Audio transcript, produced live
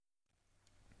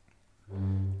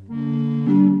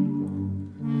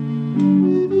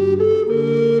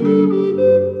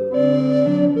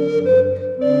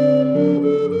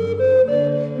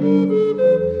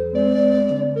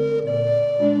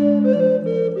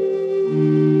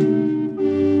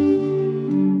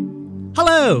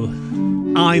Hello,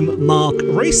 I'm Mark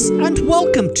Rees, and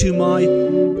welcome to my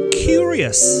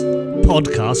Curious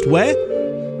podcast, where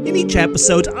in each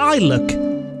episode I look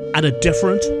at a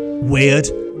different, weird,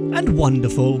 and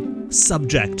wonderful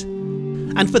subject.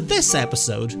 And for this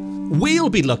episode, we'll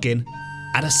be looking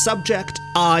at a subject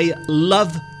I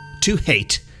love to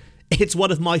hate. It's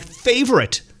one of my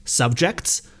favourite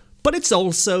subjects, but it's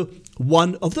also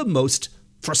one of the most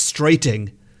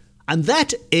frustrating, and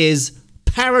that is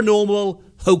paranormal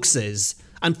hoaxes.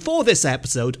 And for this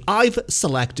episode, I've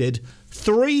selected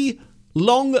 3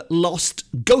 long-lost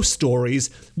ghost stories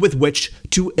with which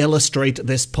to illustrate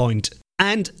this point.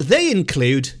 And they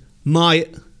include my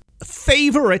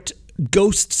favourite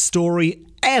ghost story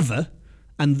ever,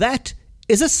 and that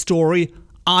is a story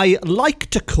I like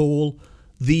to call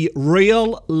the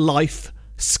real-life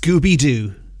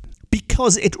Scooby-Doo,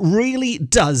 because it really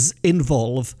does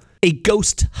involve a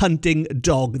ghost hunting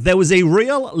dog. There was a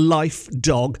real life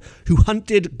dog who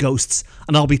hunted ghosts,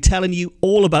 and I'll be telling you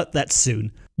all about that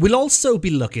soon. We'll also be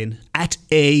looking at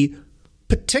a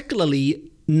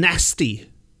particularly nasty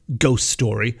ghost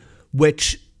story,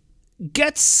 which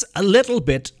gets a little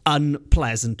bit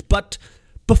unpleasant. But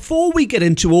before we get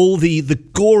into all the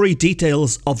gory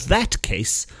details of that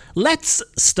case, let's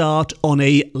start on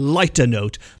a lighter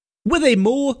note with a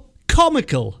more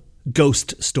comical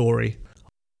ghost story.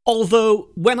 Although,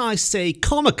 when I say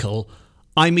comical,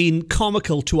 I mean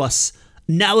comical to us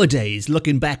nowadays,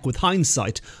 looking back with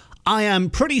hindsight. I am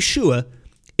pretty sure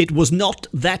it was not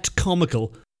that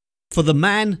comical for the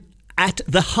man at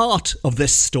the heart of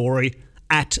this story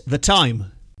at the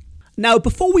time. Now,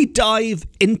 before we dive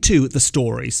into the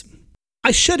stories, I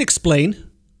should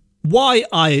explain why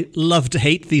I love to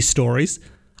hate these stories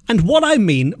and what I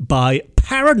mean by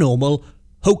paranormal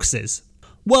hoaxes.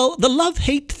 Well, the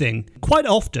love-hate thing, quite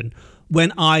often,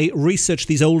 when I research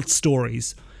these old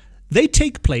stories, they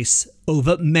take place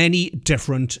over many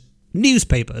different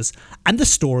newspapers, and the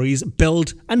stories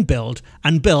build and build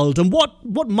and build. And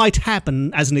what might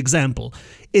happen, as an example,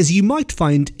 is you might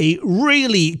find a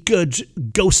really good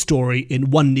ghost story in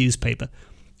one newspaper,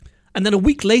 and then a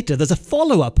week later there's a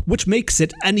follow-up which makes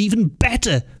it an even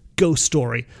better ghost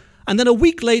story. And then a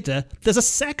week later, there's a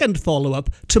second follow-up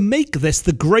to make this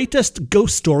the greatest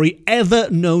ghost story ever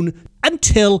known,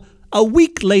 until a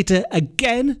week later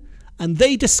again, and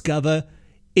they discover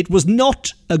it was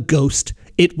not a ghost,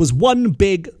 it was one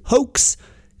big hoax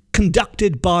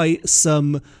conducted by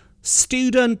some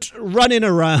student running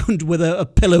around with a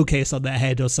pillowcase on their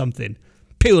head or something.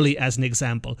 Purely as an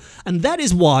example. And that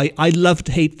is why I love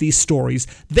to hate these stories.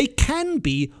 They can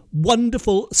be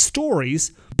wonderful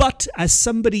stories, but as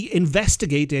somebody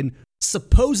investigating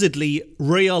supposedly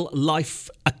real-life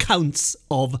accounts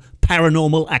of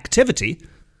paranormal activity,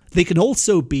 they can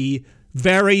also be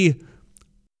very,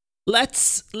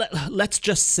 let's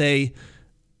just say,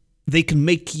 they can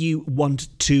make you want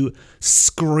to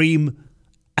scream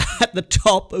at the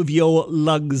top of your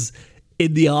lungs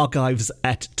in the archives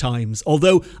at times.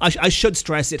 Although I should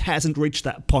stress it hasn't reached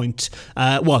that point.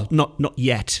 Not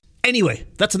yet. Anyway,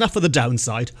 that's enough of the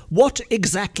downside. What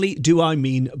exactly do I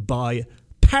mean by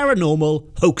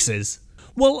paranormal hoaxes?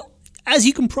 Well, as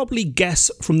you can probably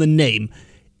guess from the name,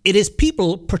 it is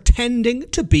people pretending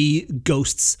to be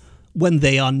ghosts when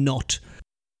they are not.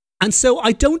 And so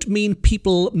I don't mean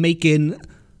people making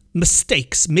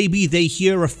mistakes. Maybe they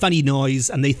hear a funny noise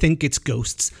and they think it's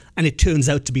ghosts, and it turns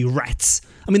out to be rats.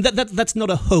 I mean, that's not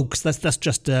a hoax. That's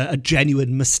just a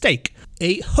genuine mistake.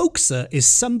 A hoaxer is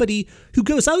somebody who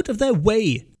goes out of their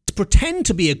way to pretend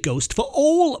to be a ghost for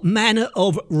all manner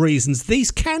of reasons.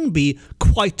 These can be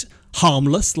quite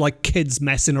harmless, like kids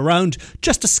messing around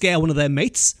just to scare one of their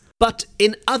mates. But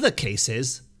in other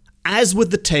cases, as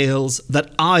with the tales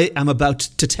that I am about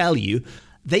to tell you,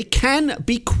 they can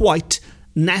be quite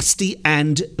nasty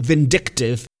and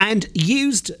vindictive, and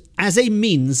used as a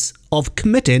means of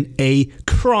committing a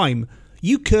crime.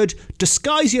 You could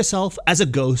disguise yourself as a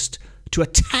ghost to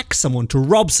attack someone, to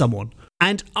rob someone.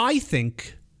 And I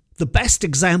think the best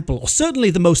example, or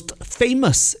certainly the most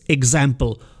famous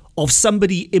example, of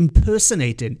somebody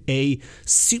impersonating a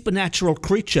supernatural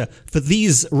creature for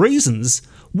these reasons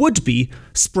would be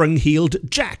Spring-Heeled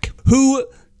Jack, who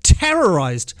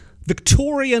terrorised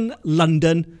Victorian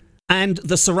London and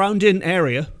the surrounding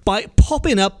area by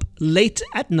popping up late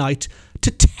at night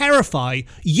to terrify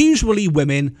usually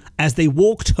women as they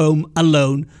walked home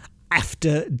alone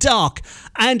after dark.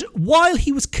 And while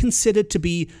he was considered to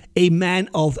be a man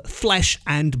of flesh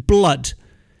and blood,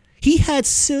 he had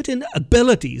certain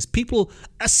abilities people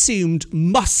assumed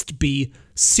must be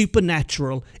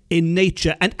supernatural in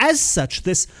nature. And as such,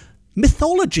 this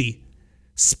mythology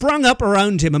sprung up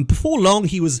around him, and before long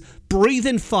he was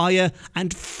breathing fire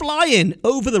and flying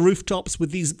over the rooftops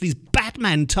with these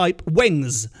Batman-type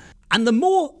wings. And the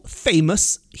more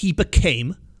famous he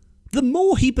became, the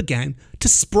more he began to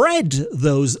spread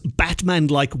those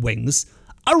Batman-like wings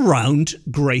around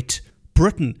Great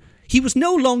Britain. He was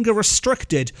no longer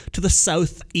restricted to the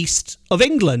southeast of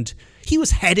England. He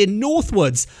was heading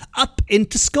northwards, up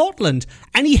into Scotland,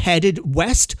 and he headed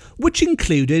west, which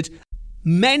included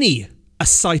many a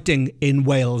sighting in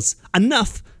Wales,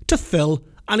 enough to fill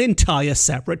an entire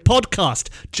separate podcast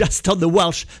just on the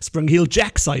Welsh Spring-Heeled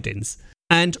Jack sightings.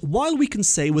 And while we can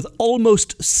say with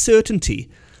almost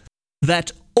certainty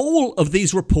that all of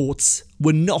these reports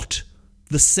were not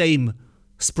the same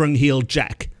Spring-Heeled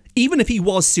Jack, even if he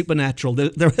was supernatural,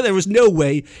 there was no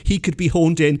way he could be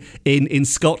haunted in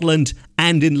Scotland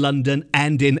and in London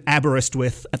and in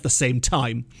Aberystwyth at the same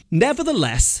time.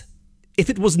 Nevertheless, if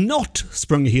it was not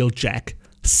Spring-Heeled Jack,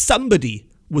 somebody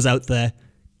was out there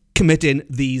committing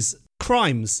these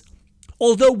crimes.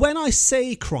 Although when I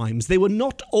say crimes, they were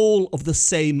not all of the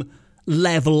same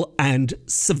level and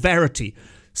severity.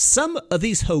 Some of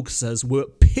these hoaxers were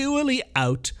purely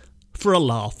out for a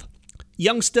laugh.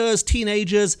 Youngsters,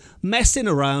 teenagers, messing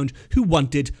around who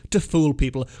wanted to fool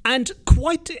people. And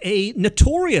quite a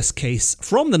notorious case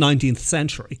from the 19th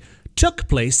century took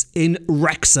place in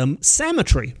Wrexham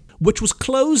Cemetery, which was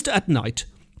closed at night,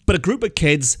 but a group of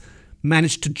kids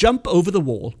managed to jump over the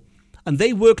wall, and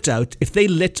they worked out if they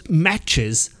lit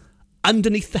matches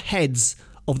underneath the heads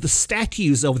of the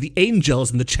statues of the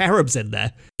angels and the cherubs in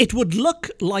there, it would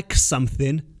look like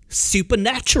something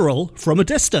supernatural from a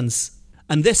distance.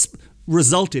 And this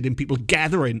resulted in people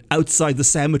gathering outside the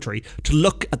cemetery to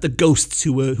look at the ghosts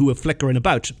who were flickering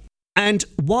about. And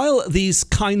while these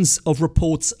kinds of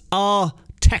reports are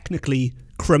technically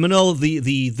criminal,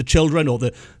 the children or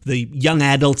the young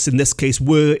adults in this case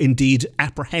were indeed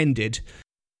apprehended,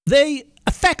 they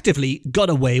effectively got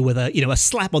away with a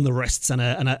slap on the wrists and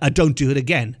a don't do it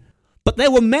again. But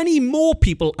there were many more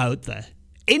people out there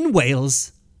in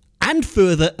Wales and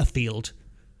further afield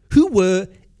who were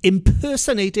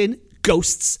impersonating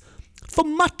ghosts for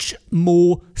much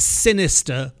more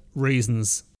sinister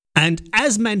reasons. And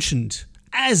as mentioned,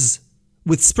 as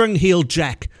with Spring-Heeled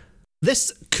Jack,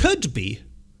 this could be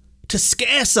to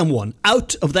scare someone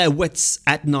out of their wits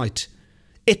at night.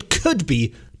 It could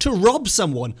be to rob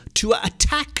someone, to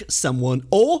attack someone,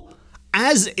 or,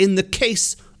 as in the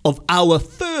case of our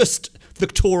first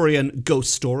Victorian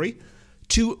ghost story,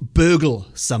 to burgle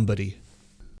somebody.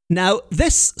 Now,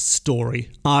 this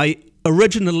story I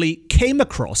originally came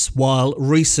across while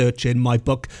researching my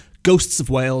book Ghosts of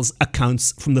Wales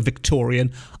Accounts from the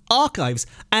Victorian Archives,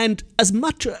 and as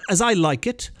much as I like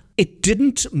it, it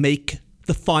didn't make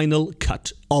the final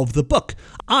cut of the book.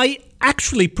 I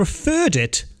actually preferred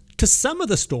it to some of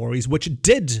the stories which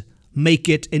did make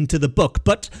it into the book,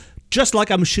 but just like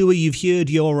I'm sure you've heard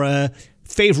your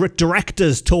favourite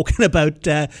directors talking about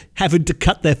having to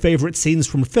cut their favourite scenes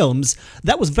from films,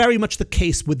 that was very much the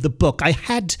case with the book. I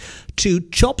had to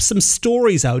chop some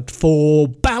stories out for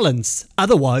balance,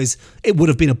 otherwise it would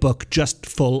have been a book just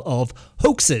full of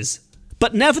hoaxes.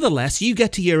 But nevertheless, you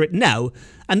get to hear it now,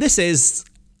 and this is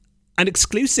an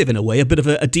exclusive in a way, a bit of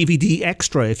a DVD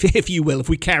extra, if you will, if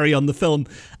we carry on the film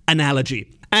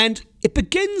analogy. And it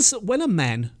begins when a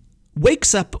man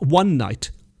wakes up one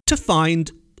night to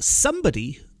find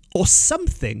somebody or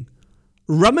something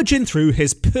rummaging through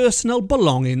his personal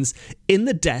belongings in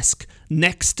the desk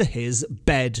next to his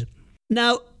bed.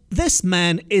 Now, this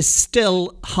man is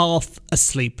still half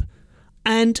asleep,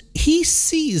 and he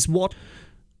sees what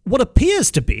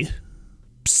appears to be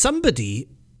somebody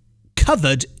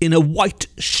covered in a white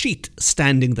sheet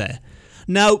standing there.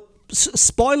 Now,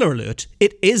 spoiler alert,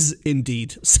 it is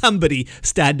indeed somebody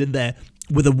standing there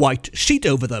with a white sheet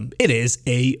over them. It is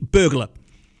a burglar.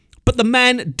 But the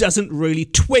man doesn't really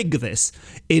twig this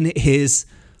in his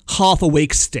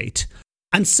half-awake state.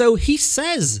 And so he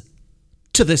says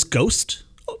to this ghost,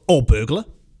 or burglar,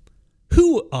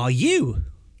 "Who are you?"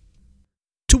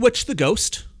 To which the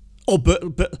ghost,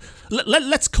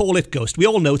 let's call it ghost. We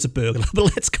all know it's a burglar,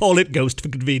 but let's call it ghost for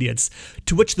convenience.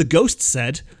 To which the ghost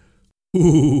said,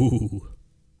 "Ooh,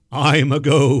 I'm a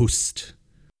ghost."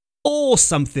 Or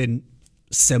something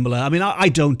similar. I mean, I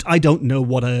don't know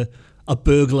what a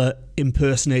burglar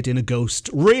impersonating a ghost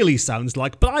really sounds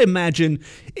like, but I imagine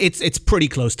it's pretty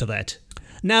close to that.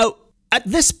 Now, at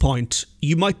this point,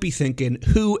 you might be thinking,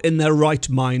 who in their right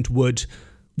mind would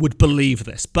believe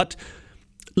this? But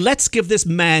let's give this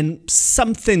man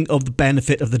something of the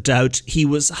benefit of the doubt. He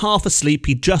was half asleep.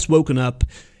 He'd just woken up.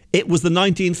 It was the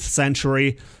 19th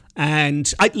century,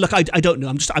 And I don't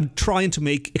know. I'm trying to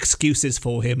make excuses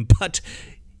for him, but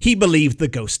he believed the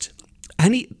ghost.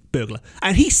 Burglar.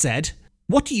 And he said,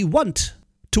 "What do you want?"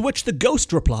 To which the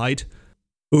ghost replied,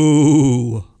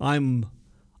 "Ooh, I'm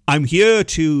here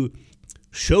to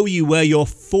show you where your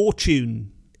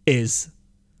fortune is."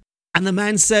 And the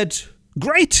man said,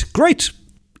 Great,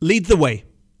 lead the way."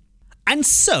 And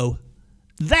so,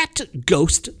 that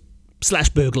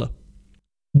ghost/burglar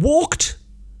walked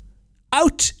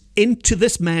out into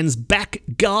this man's back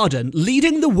garden,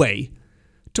 leading the way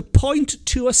to point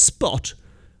to a spot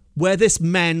where this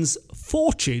man's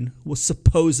fortune was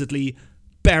supposedly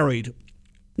buried.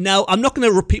 Now, I'm not going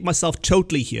to repeat myself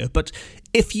totally here, but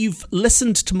if you've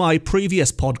listened to my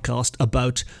previous podcast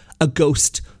about a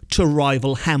ghost to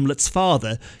rival Hamlet's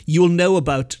father, you'll know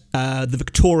about the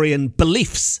Victorian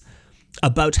beliefs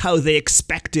about how they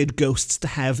expected ghosts to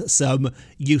have some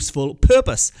useful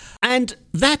purpose. And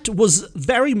that was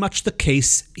very much the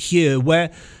case here,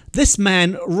 where this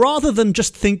man, rather than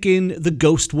just thinking the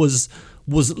ghost was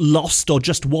lost or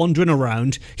just wandering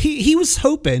around, he was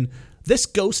hoping this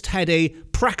ghost had a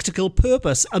practical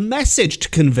purpose, a message to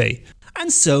convey.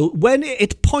 And so, when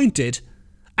it pointed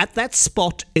at that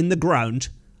spot in the ground,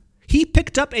 he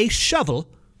picked up a shovel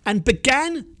and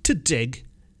began to dig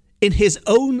in his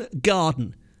own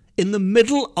garden in the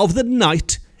middle of the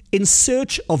night in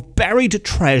search of buried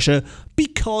treasure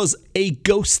because a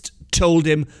ghost told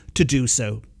him to do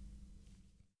so.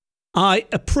 I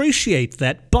appreciate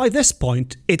that by this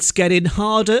point it's getting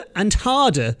harder and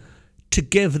harder to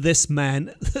give this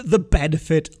man the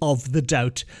benefit of the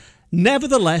doubt.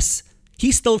 Nevertheless,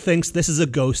 he still thinks this is a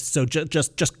ghost, so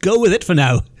just go with it for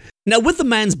now. Now, with the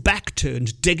man's back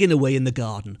turned, digging away in the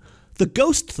garden, the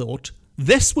ghost thought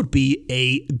this would be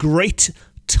a great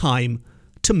time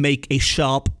to make a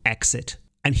sharp exit.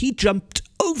 And he jumped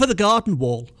over the garden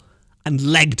wall and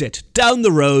legged it down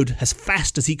the road as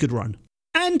fast as he could run.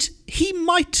 And he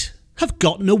might have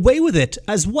gotten away with it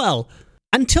as well,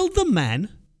 until the man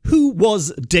who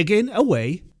was digging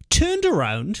away turned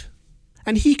around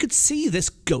and he could see this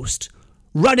ghost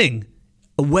running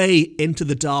away into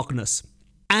the darkness.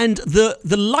 And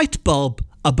the light bulb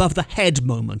above the head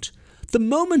moment, the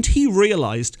moment he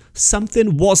realised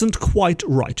something wasn't quite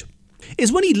right,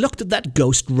 is when he looked at that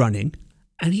ghost running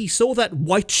and he saw that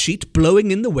white sheet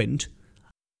blowing in the wind,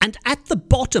 and at the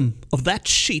bottom of that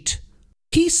sheet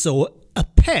he saw a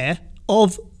pair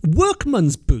of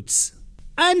workman's boots.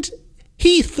 And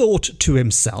he thought to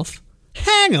himself,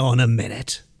 hang on a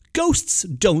minute, ghosts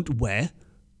don't wear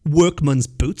workman's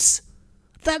boots.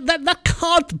 That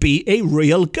can't be a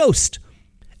real ghost.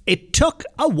 It took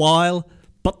a while,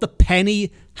 but the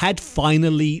penny had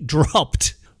finally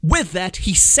dropped. With that,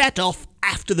 he set off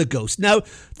after the ghost. Now,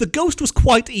 the ghost was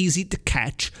quite easy to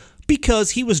catch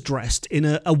because he was dressed in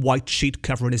a white sheet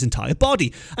covering his entire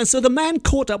body. And so the man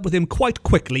caught up with him quite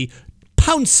quickly,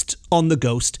 pounced on the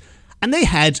ghost, and they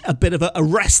had a bit of a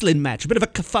wrestling match, a bit of a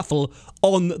kerfuffle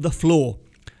on the floor.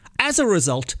 As a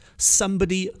result,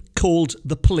 somebody called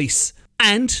the police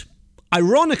and,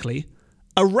 ironically,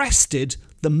 arrested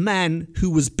the man who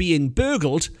was being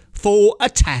burgled for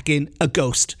attacking a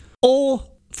ghost, or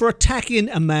for attacking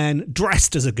a man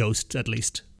dressed as a ghost, at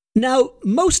least. Now,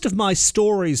 most of my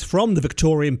stories from the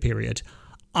Victorian period,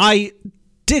 I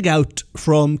dig out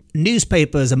from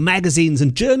newspapers and magazines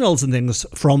and journals and things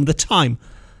from the time.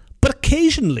 But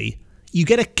occasionally, you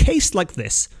get a case like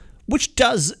this, which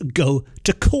does go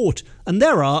to court, and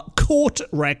there are court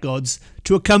records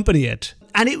to accompany it.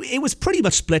 And it was pretty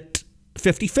much split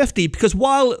 50-50, because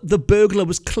while the burglar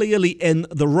was clearly in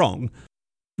the wrong,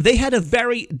 they had a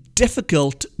very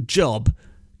difficult job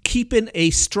keeping a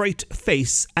straight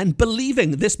face and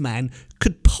believing this man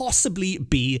could possibly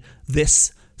be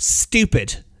this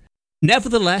stupid.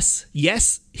 Nevertheless,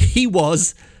 yes, he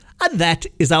was, and that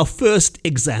is our first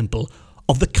example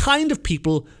of the kind of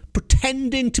people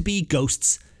pretending to be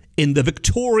ghosts in the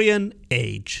Victorian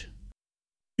age.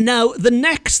 Now, the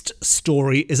next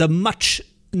story is a much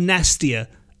nastier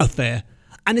affair,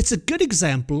 and it's a good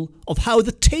example of how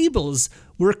the tables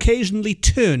were occasionally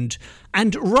turned,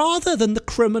 and rather than the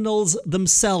criminals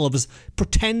themselves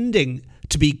pretending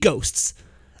to be ghosts,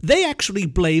 they actually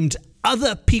blamed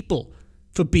other people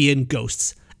for being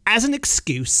ghosts as an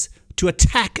excuse to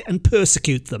attack and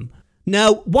persecute them.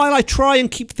 Now, while I try and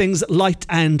keep things light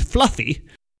and fluffy,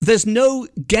 there's no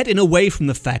getting away from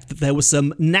the fact that there were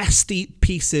some nasty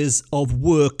pieces of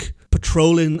work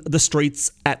patrolling the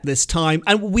streets at this time,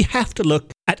 and we have to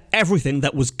look at everything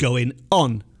that was going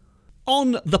on.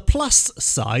 On the plus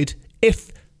side,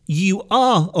 if you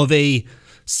are of a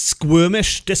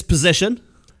squirmish disposition,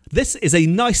 this is a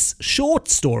nice short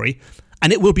story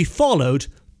and it will be followed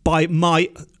by my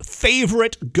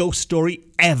favourite ghost story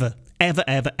ever.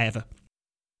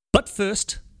 But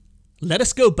first, let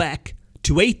us go back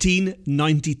to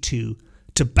 1892,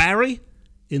 to Barry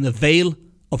in the Vale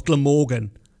of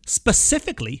Glamorgan,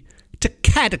 specifically to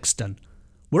Cadoxton,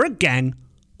 where a gang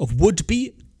of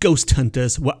would-be ghost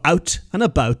hunters were out and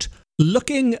about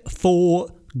looking for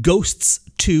ghosts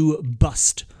to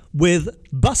bust, with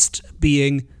bust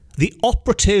being the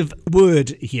operative word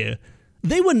here.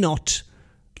 They were not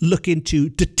looking to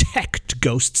detect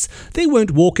ghosts. They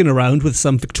weren't walking around with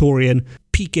some Victorian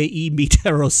PKE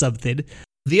meter or something.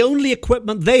 The only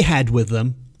equipment they had with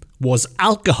them was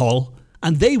alcohol,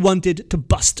 and they wanted to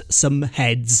bust some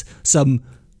heads, some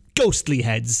ghostly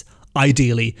heads,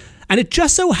 ideally. And it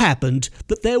just so happened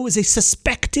that there was a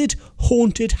suspected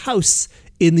haunted house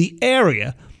in the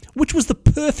area, which was the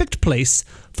perfect place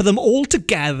for them all to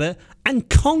gather and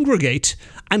congregate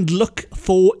and look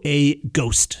for a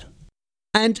ghost.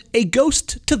 And a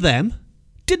ghost to them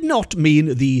did not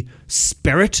mean the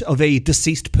spirit of a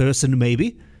deceased person,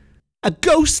 maybe. A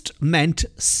ghost meant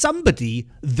somebody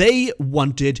they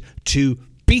wanted to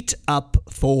beat up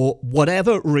for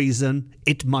whatever reason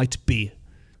it might be.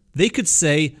 They could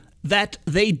say that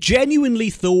they genuinely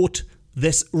thought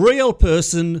this real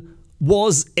person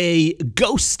was a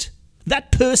ghost.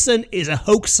 That person is a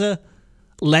hoaxer.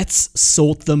 Let's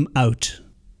sort them out.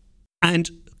 And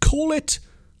call it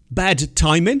bad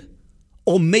timing,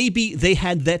 or maybe they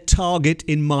had their target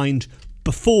in mind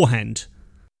beforehand.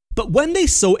 But when they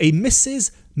saw a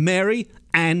Mrs. Mary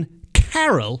Ann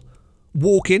Carroll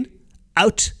walking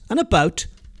out and about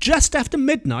just after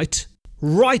midnight,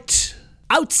 right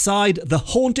outside the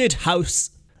haunted house,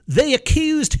 they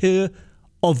accused her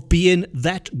of being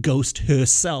that ghost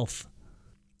herself.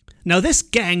 Now, this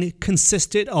gang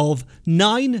consisted of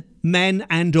 9 men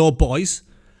and or boys,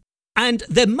 and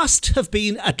there must have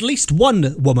been at least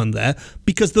one woman there,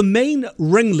 because the main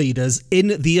ringleaders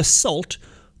in the assault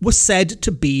were said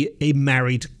to be a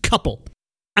married couple.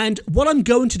 And what I'm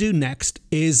going to do next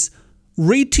is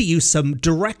read to you some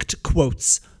direct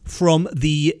quotes from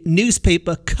the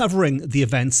newspaper covering the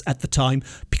events at the time,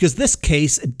 because this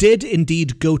case did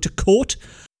indeed go to court,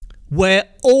 where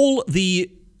all the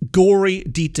gory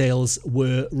details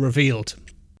were revealed.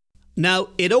 Now,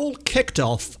 it all kicked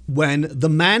off when the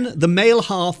male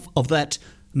half of that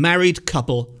married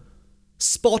couple,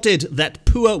 spotted that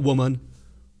poor woman,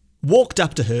 walked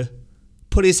up to her,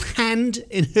 put his hand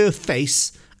in her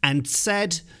face and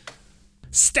said,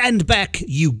 "Stand back,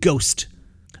 you ghost."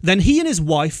 Then he and his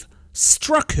wife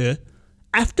struck her,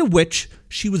 after which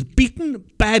she was beaten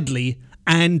badly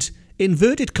and,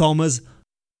 inverted commas,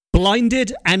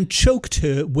 blinded and choked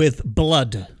her with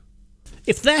blood.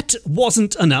 If that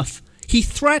wasn't enough, he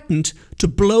threatened to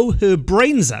blow her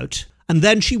brains out, and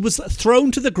then she was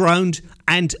thrown to the ground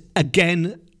and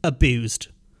again abused.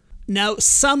 Now,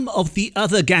 some of the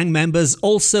other gang members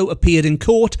also appeared in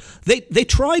court. They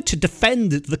tried to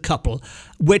defend the couple,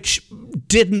 which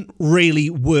didn't really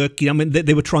work.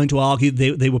 They were trying to argue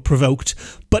they were provoked,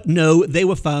 but no, they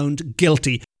were found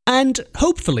guilty. And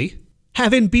hopefully,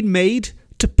 having been made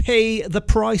to pay the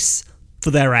price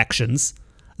for their actions,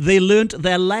 they learnt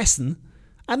their lesson,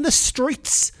 and the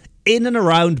streets in and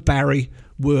around Barry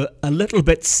were a little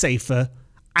bit safer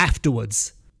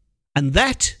afterwards. And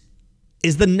that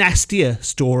is the nastier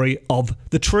story of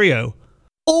the trio,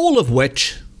 all of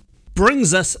which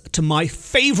brings us to my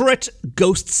favourite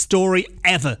ghost story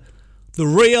ever, the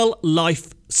real-life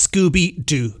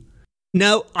Scooby-Doo.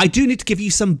 Now, I do need to give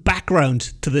you some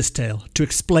background to this tale to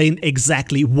explain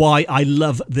exactly why I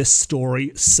love this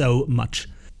story so much.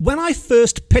 When I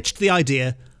first pitched the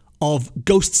idea of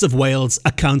Ghosts of Wales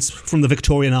accounts from the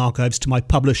Victorian Archives to my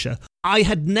publisher, I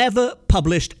had never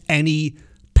published any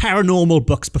paranormal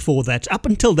books before that. Up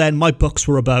until then, my books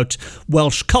were about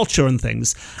Welsh culture and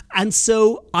things. And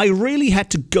so I really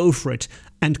had to go for it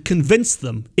and convince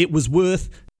them it was worth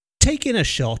taking a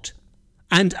shot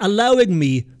and allowing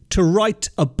me to write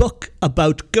a book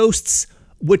about ghosts,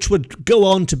 which would go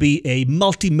on to be a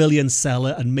multi-million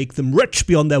seller and make them rich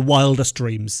beyond their wildest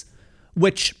dreams,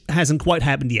 which hasn't quite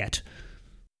happened yet.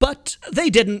 But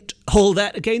they didn't hold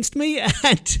that against me,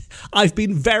 and I've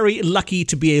been very lucky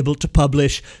to be able to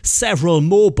publish several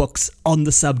more books on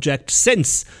the subject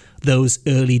since those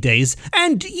early days.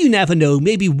 And you never know,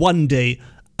 maybe one day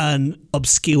an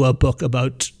obscure book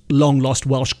about long-lost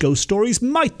Welsh ghost stories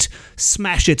might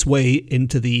smash its way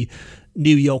into the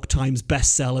New York Times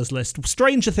bestsellers list.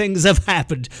 Stranger things have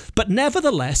happened, but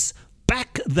nevertheless,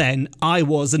 back then, I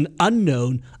was an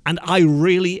unknown, and I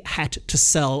really had to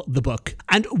sell the book.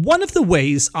 And one of the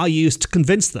ways I used to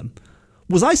convince them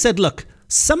was I said, look,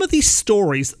 some of these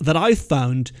stories that I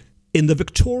found in the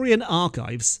Victorian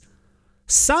archives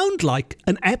sound like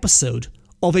an episode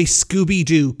of a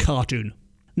Scooby-Doo cartoon.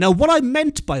 Now, what I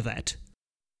meant by that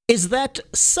is that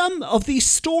some of these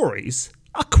stories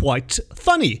are quite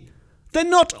funny. They're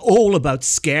not all about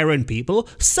scaring people.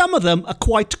 Some of them are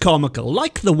quite comical,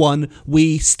 like the one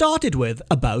we started with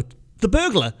about the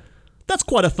burglar. That's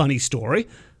quite a funny story.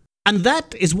 And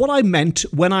that is what I meant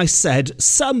when I said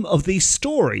some of these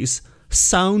stories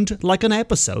sound like an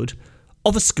episode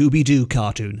of a Scooby-Doo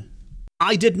cartoon.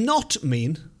 I did not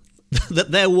mean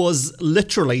that there was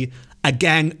literally a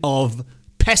gang of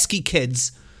pesky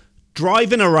kids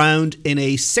driving around in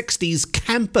a 60s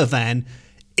camper van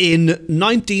in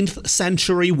 19th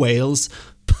century Wales,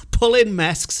 pulling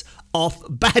masks off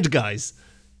bad guys.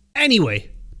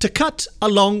 Anyway, to cut a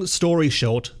long story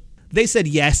short, they said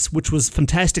yes, which was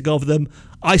fantastic of them.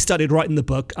 I started writing the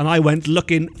book and I went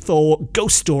looking for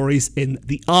ghost stories in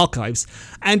the archives.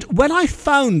 And when I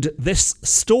found this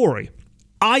story,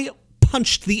 I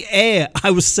punched the air.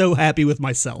 I was so happy with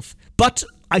myself. But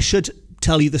I should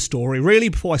tell you the story really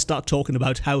before I start talking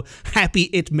about how happy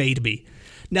it made me.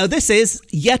 Now, this is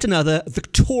yet another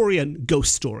Victorian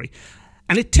ghost story.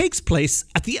 And it takes place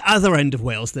at the other end of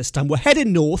Wales this time. We're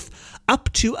heading north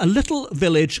up to a little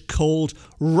village called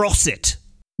Rossett,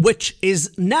 which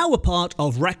is now a part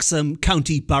of Wrexham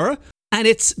County Borough, and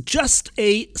it's just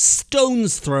a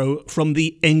stone's throw from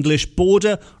the English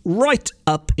border, right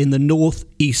up in the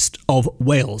northeast of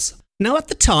Wales. Now, at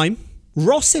the time,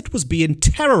 Rossett was being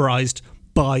terrorised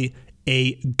by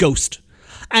a ghost.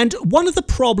 And one of the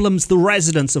problems the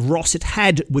residents of Rossett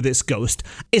had with this ghost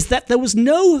is that there was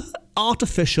no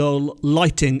artificial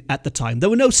lighting at the time. There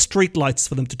were no street lights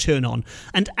for them to turn on.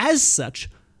 And as such,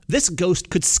 this ghost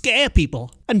could scare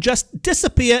people and just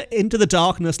disappear into the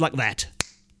darkness like that.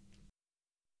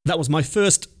 That was my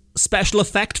first special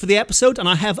effect for the episode, and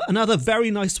I have another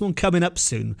very nice one coming up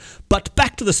soon. But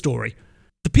back to the story.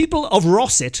 The people of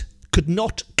Rossett could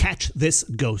not catch this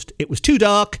ghost. It was too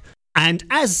dark, and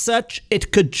as such,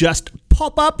 it could just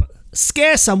pop up,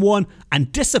 scare someone,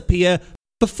 and disappear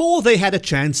before they had a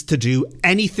chance to do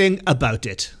anything about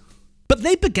it. But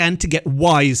they began to get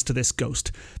wise to this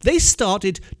ghost. They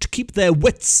started to keep their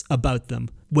wits about them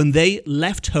when they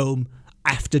left home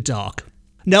after dark.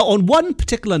 Now, on one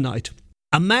particular night,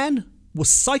 a man was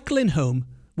cycling home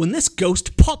when this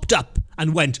ghost popped up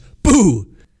and went, boo!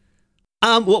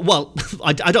 I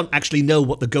don't actually know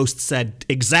what the ghost said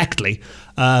exactly.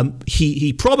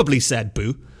 He probably said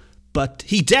boo, but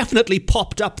he definitely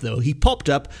popped up though. He popped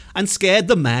up and scared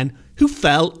the man who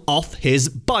fell off his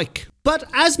bike. But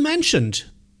as mentioned,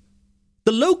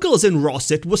 the locals in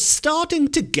Rossett were starting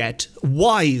to get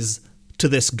wise to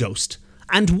this ghost.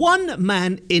 And one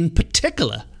man in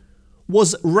particular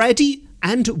was ready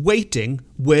and waiting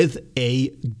with a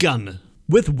gun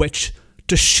with which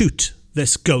to shoot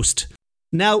this ghost.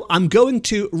 Now, I'm going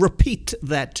to repeat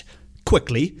that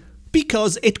quickly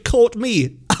because it caught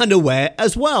me unaware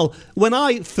as well when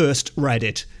I first read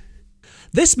it.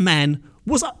 This man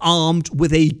was armed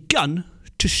with a gun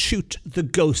to shoot the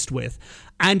ghost with.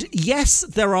 And yes,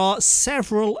 there are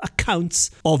several accounts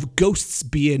of ghosts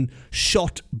being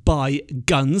shot by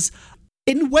guns.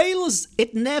 In Wales,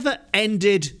 it never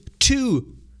ended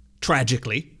too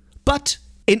tragically, but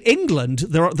in England,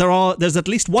 there's at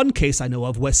least one case I know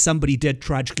of where somebody did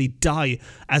tragically die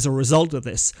as a result of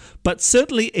this. But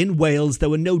certainly in Wales, there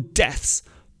were no deaths.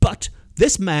 But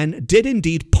this man did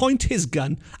indeed point his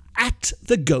gun at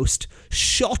the ghost,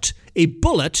 shot a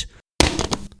bullet.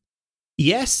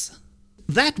 Yes,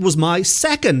 that was my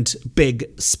second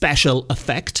big special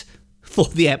effect for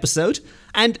the episode.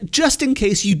 And just in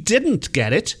case you didn't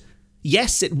get it,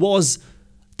 yes, it was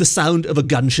the sound of a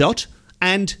gunshot,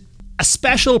 and a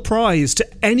special prize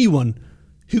to anyone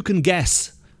who can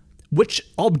guess which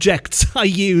objects I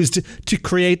used to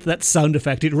create that sound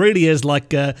effect. It really is like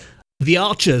the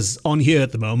Archers on here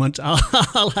at the moment.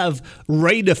 I'll have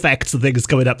rain effects and things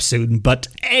coming up soon. But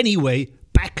anyway,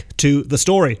 back to the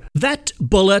story. That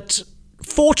bullet,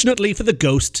 fortunately for the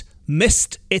ghost,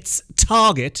 missed its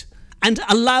target and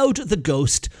allowed the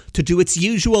ghost to do its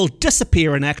usual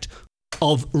disappearing act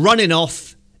of running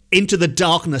off into the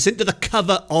darkness, into the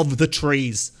cover of the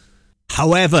trees.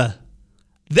 However,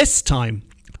 this time,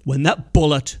 when that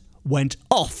bullet went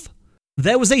off,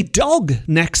 there was a dog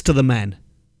next to the man.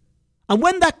 And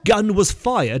when that gun was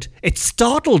fired, it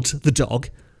startled the dog,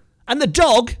 and the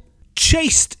dog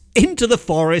chased into the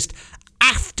forest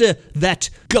after that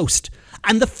ghost.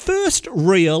 And the first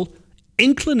real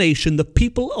inclination the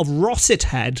people of Rossett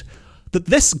had that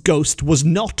this ghost was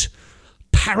not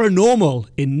paranormal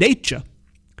in nature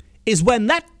is when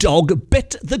that dog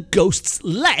bit the ghost's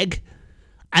leg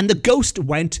and the ghost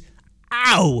went,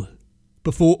 ow,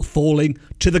 before falling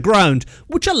to the ground,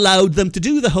 which allowed them to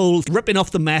do the whole ripping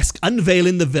off the mask,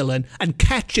 unveiling the villain, and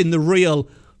catching the real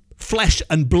flesh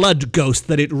and blood ghost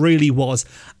that it really was.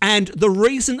 And the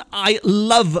reason I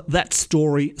love that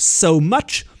story so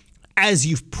much, as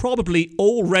you've probably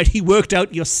already worked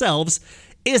out yourselves,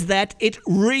 is that it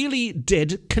really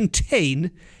did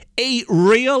contain a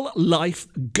real-life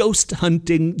ghost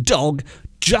hunting dog,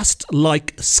 just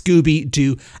like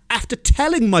Scooby-Doo. After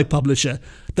telling my publisher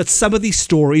that some of these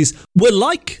stories were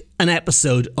like an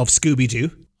episode of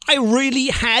Scooby-Doo, I really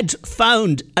had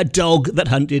found a dog that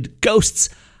hunted ghosts.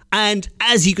 And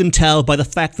as you can tell by the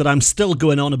fact that I'm still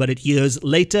going on about it years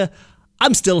later,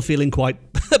 I'm still feeling quite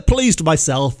pleased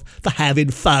myself for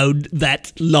having found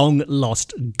that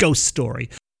long-lost ghost story.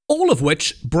 All of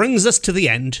which brings us to the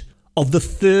end of the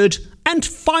third and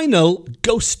final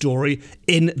ghost story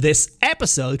in this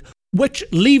episode, which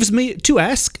leaves me to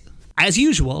ask, as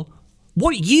usual,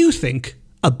 what you think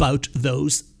about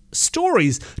those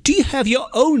stories. Do you have your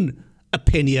own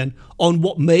opinion on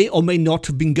what may or may not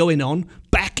have been going on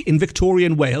back in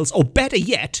Victorian Wales? Or better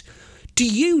yet, do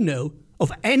you know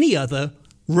of any other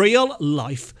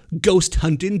real-life ghost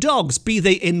hunting dogs, be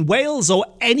they in Wales or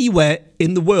anywhere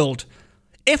in the world?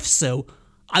 If so,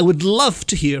 I would love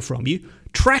to hear from you.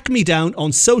 Track me down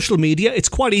on social media. It's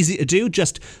quite easy to do.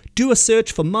 Just do a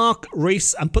search for Mark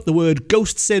Rees and put the word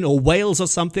ghosts in or Wales or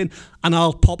something, and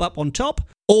I'll pop up on top.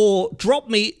 Or drop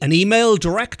me an email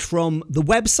direct from the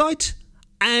website.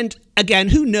 And again,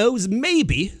 who knows,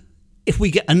 maybe if we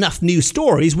get enough new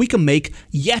stories, we can make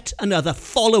yet another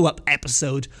follow-up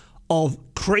episode of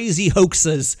crazy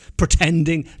hoaxers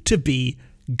pretending to be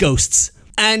ghosts.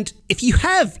 And if you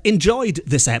have enjoyed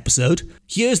this episode,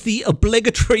 here's the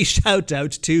obligatory shout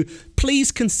out to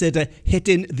please consider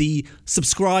hitting the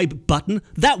subscribe button.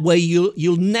 That way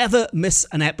you'll never miss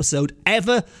an episode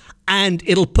ever, and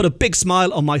it'll put a big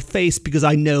smile on my face because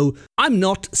I know I'm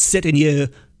not sitting here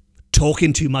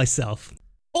talking to myself.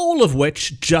 All of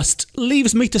which just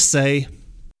leaves me to say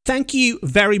thank you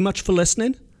very much for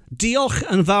listening. Diolch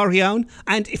yn fawr iawn.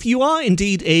 And if you are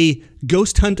indeed a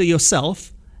ghost hunter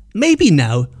yourself, maybe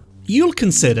now you'll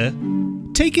consider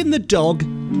taking the dog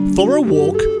for a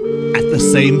walk at the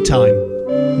same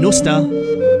time. No star.